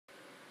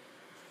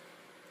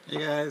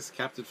Hey guys,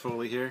 Captain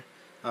Foley here.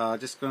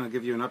 Just going to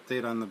give you an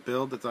update on the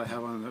build that I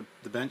have on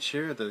the bench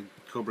here, the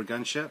Cobra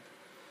gunship.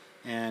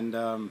 And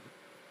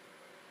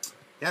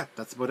yeah,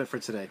 that's about it for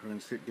today. We're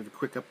going to give a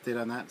quick update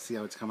on that and see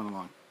how it's coming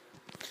along.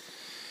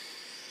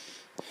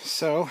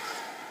 So,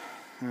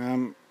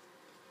 here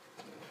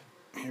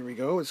we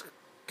go. It's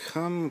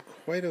come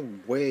quite a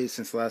way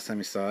since the last time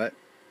you saw it.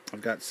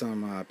 I've got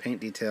some paint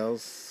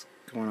details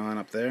going on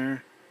up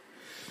there.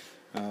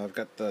 I've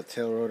got the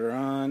tail rotor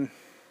on.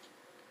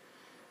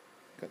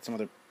 Got some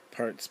other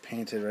parts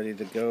painted, ready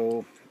to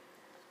go.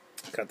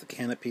 Got the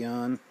canopy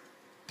on.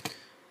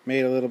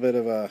 Made a little bit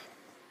of a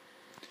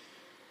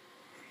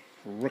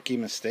rookie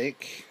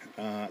mistake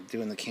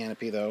doing the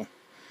canopy, though.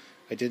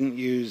 I didn't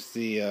use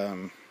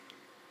the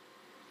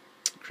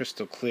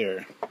crystal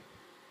clear,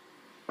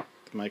 the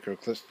micro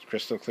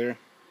crystal clear,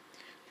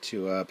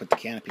 to put the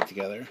canopy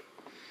together.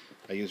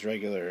 I used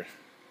regular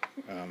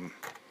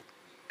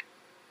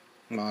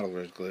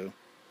modeler's glue.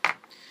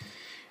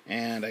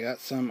 And I got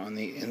some on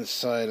the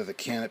inside of the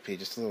canopy,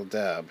 just a little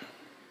dab.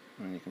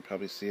 And you can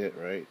probably see it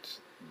right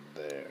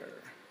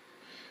there.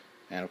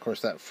 And of course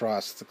that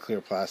frosts the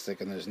clear plastic,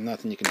 and there's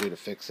nothing you can do to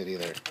fix it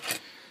either.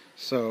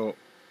 So,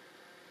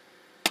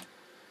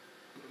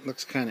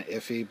 looks kind of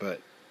iffy, but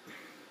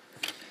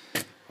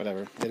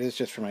whatever. It is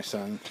just for my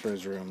son, for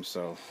his room,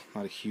 so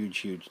not a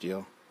huge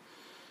deal.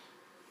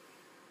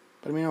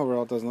 But I mean,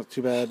 overall it doesn't look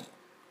too bad. You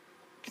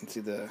can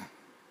see the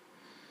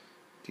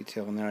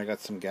detail in there. I got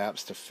some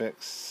gaps to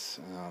fix,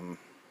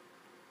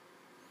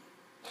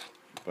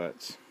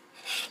 but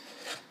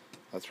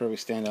that's where we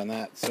stand on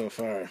that so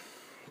far.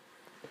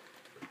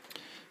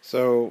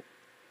 So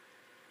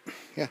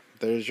yeah,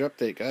 there's your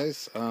update,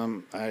 guys.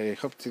 I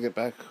hope to get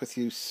back with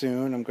you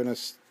soon. I'm going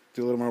to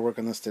do a little more work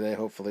on this today,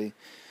 hopefully,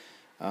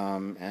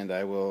 and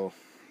I will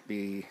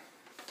be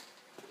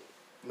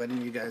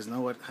letting you guys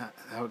know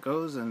how it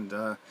goes and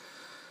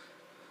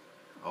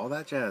all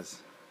that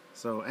jazz.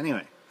 So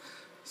anyway,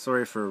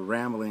 sorry for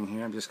rambling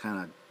here. I'm just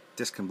kind of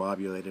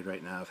discombobulated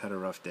right now. I've had a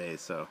rough day,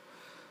 so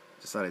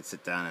just thought I'd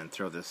sit down and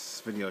throw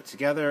this video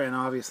together, and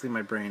obviously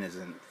my brain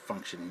isn't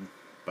functioning,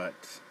 but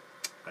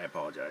I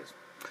apologize.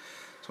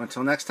 So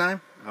until next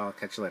time, I'll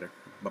catch you later.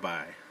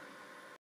 Bye-bye.